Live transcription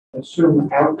assume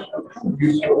out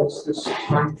usefulness this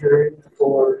time period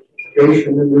for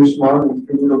Daishen and Usman, and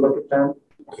for you to look at that?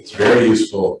 It's very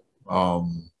useful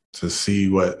to see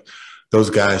what those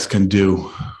guys can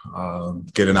do.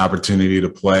 Get an opportunity to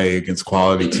play against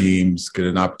quality teams, get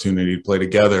an opportunity to play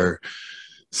together,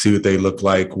 see what they look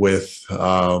like with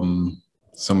some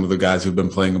of the guys who've been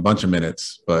playing a bunch of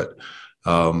minutes. But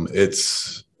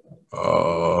it's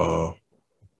a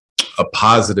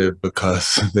positive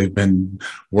because they've been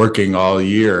working all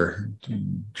year,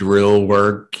 drill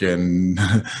work and,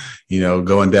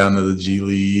 going down to the G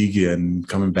League and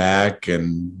coming back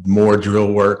and more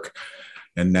drill work.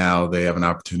 And now they have an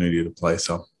opportunity to play.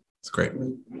 So it's great.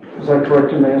 Is that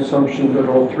correct in my assumption that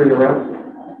all three are out?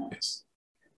 Yes.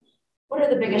 What are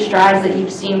the biggest strides that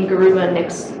you've seen Garuba and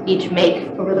Nix each make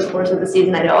over the course of the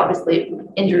season? I know obviously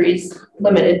injuries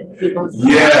limited.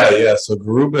 Yeah. So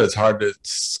Garuba is hard to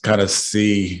kind of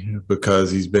see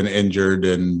because he's been injured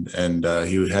and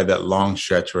he had that long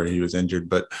stretch where he was injured.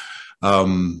 But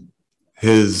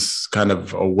his kind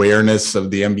of awareness of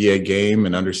the NBA game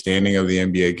and understanding of the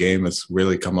NBA game has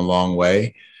really come a long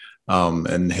way.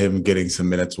 And him getting some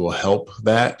minutes will help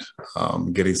that.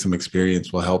 Getting some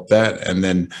experience will help that. And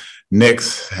then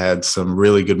Nix had some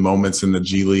really good moments in the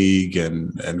G League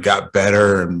and got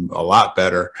better and a lot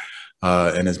better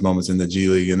in his moments in the G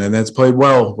League. And then has played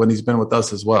well when he's been with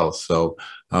us as well. So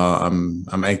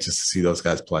I'm anxious to see those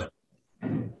guys play.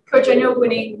 Coach, I know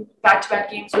winning back-to-back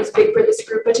games was big for this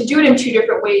group, but to do it in two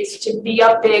different ways, to be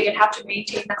up big and have to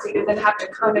maintain that lead and then have to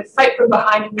kind of fight from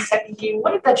behind in the second game,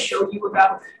 what did that show you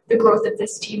about the growth of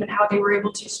this team and how they were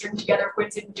able to string together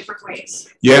wins in different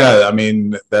ways? Yeah, I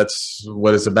mean, that's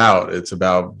what it's about. It's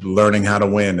about learning how to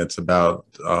win. It's about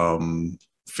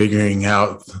figuring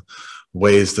out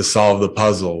ways to solve the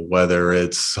puzzle, whether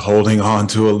it's holding on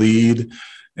to a lead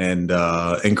and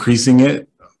increasing it,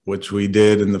 which we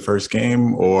did in the first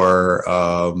game, or,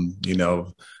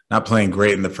 not playing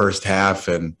great in the first half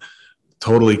and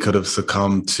totally could have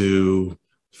succumbed to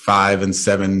 5 games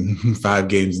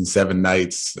in 7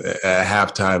 nights at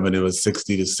halftime, and it was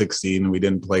 60-16. And we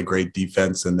didn't play great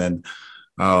defense. And then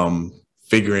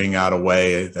figuring out a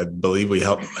way, I believe we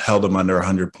held them under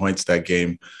 100 points that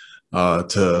game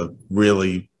to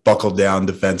really buckle down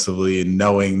defensively and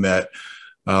knowing that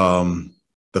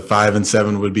the 5 and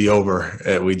 7 would be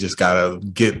over. We just got to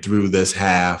get through this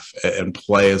half and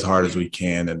play as hard as we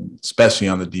can, and especially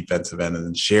on the defensive end, and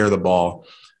then share the ball. I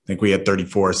think we had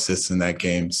 34 assists in that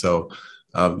game. So,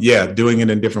 doing it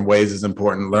in different ways is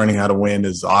important. Learning how to win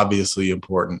is obviously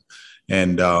important.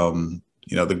 And,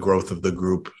 the growth of the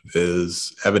group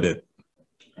is evident.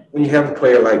 When you have a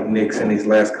player like Nix in these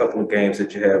last couple of games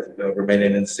that you have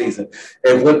remaining in the season,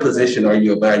 at what position are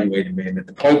you evaluating him? At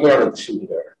the point guard or the shooting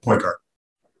guard? Point guard.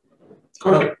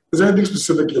 Is there anything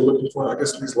specific you're looking for, I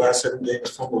guess, in these last 7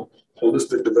 games from a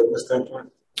holistic development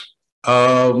standpoint?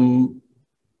 I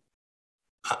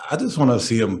just want to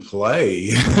see him play.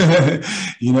 I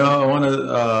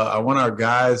want our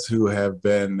guys who have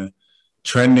been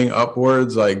trending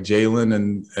upwards, like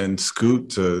Jalen and Scoot,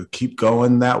 to keep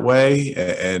going that way.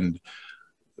 And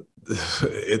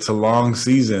it's a long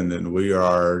season, and we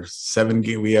have 7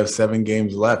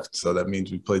 games left. So that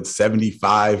means we played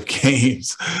 75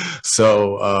 games.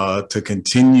 So to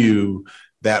continue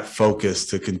that focus,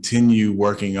 to continue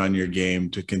working on your game,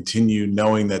 to continue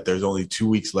knowing that there's only 2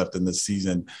 weeks left in the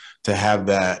season, to have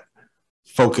that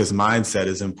focus mindset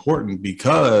is important,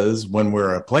 because when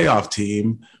we're a playoff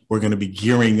team, we're going to be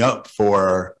gearing up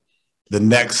for the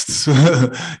next,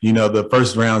 the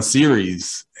first round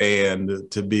series, and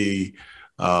to be,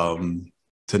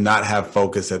 to not have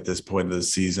focus at this point of the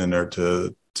season, or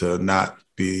to not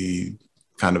be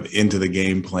kind of into the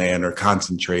game plan or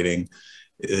concentrating,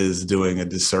 is doing a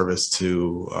disservice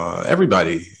to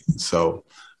everybody. So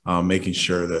making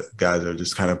sure that guys are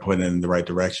just kind of pointing in the right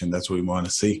direction. That's what we want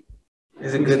to see.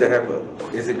 Is it good to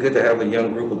have a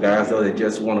young group of guys though that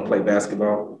just want to play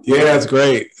basketball? Yeah, it's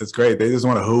great. It's great. They just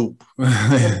want to hoop.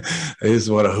 They just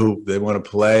want to hoop. They want to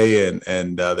play,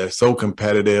 and they're so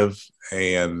competitive,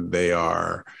 and they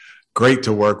are great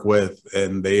to work with,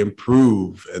 and they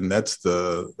improve. And that's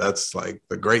like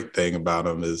the great thing about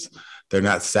them, is they're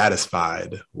not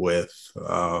satisfied with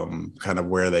kind of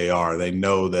where they are. They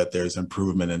know that there's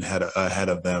improvement ahead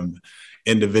of them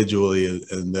individually,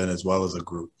 and then as well as a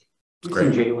group. We've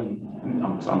seen Jalen,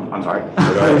 I'm sorry.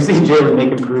 We've seen Jalen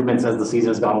make improvements as the season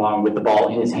has gone along with the ball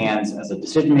in his hands as a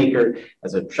decision maker,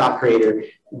 as a shot creator.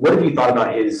 What have you thought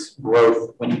about his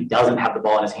growth when he doesn't have the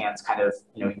ball in his hands, kind of,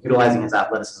 utilizing his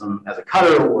athleticism as a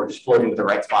cutter or just floating with the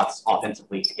right spots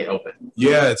offensively to get open?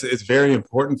 Yeah, it's very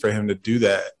important for him to do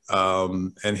that.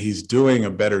 And he's doing a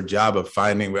better job of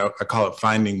finding, I call it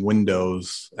finding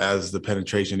windows as the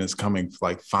penetration is coming,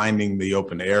 like finding the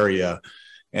open area.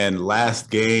 And last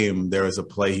game, there was a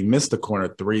play, he missed the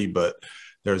corner three, but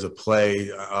there's a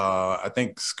play, I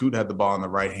think Scoot had the ball on the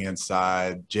right-hand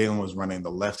side, Jalen was running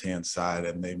the left-hand side,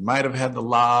 and they might have had the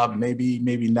lob, maybe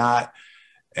not.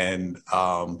 And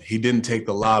he didn't take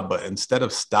the lob, but instead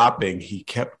of stopping, he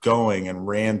kept going and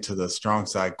ran to the strong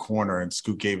side corner, and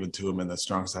Scoot gave it to him in the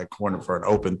strong side corner for an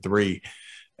open three.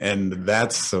 And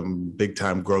that's some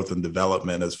big-time growth and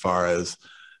development as far as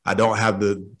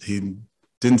he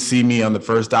didn't see me on the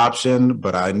first option,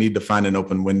 but I need to find an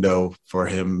open window for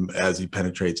him as he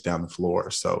penetrates down the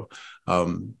floor. So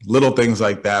little things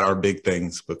like that are big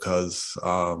things because,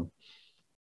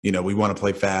 we want to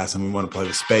play fast and we want to play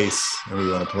with space and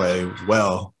we want to play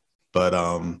well,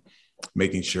 but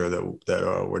making sure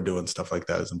that we're doing stuff like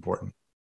that is important.